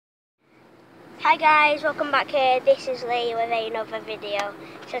Hi guys, welcome back here. This is Lee with another video.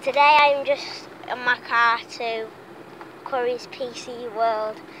 So today I'm just in my car to Curry's PC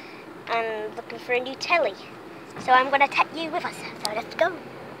World and looking for a new telly. So I'm going to take you with us. So let's go.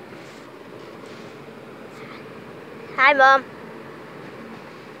 Hi Mum.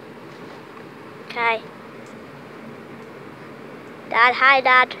 Okay. Dad, hi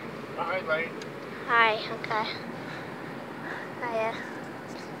Dad. Hi Lee. Hi, okay. Hiya.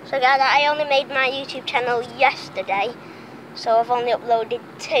 So guys, I only made my YouTube channel yesterday, so I've only uploaded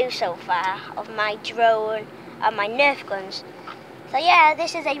 2 so far of my drone and my Nerf guns. So yeah,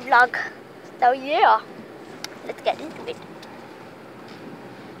 this is a vlog. So yeah, let's get into it.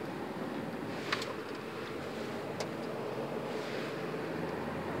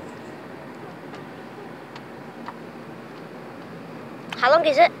 How long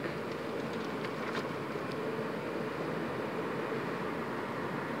is it?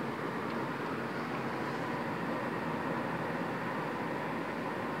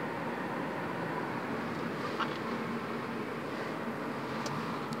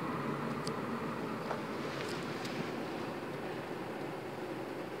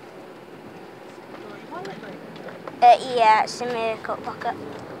 Yeah, it's in my coat pocket.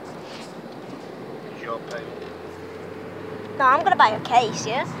 It's your pay. No, I'm gonna buy a case,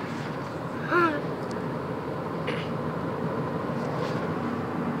 yeah?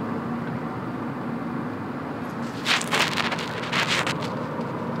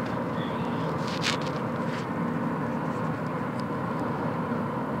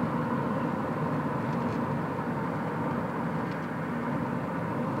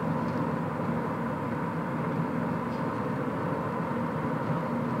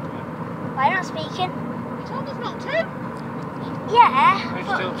 Why not speaking? You told us not to. Yeah.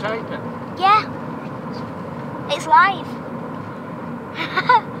 It's still taping. Yeah. It's live.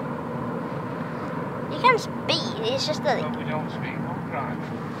 You can speak, it's just that But we don't speak on drive.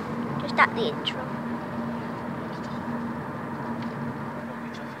 just at the intro.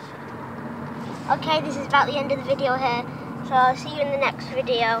 Okay, this is about the end of the video here. So I'll see you in the next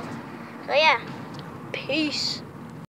video. So yeah. Peace.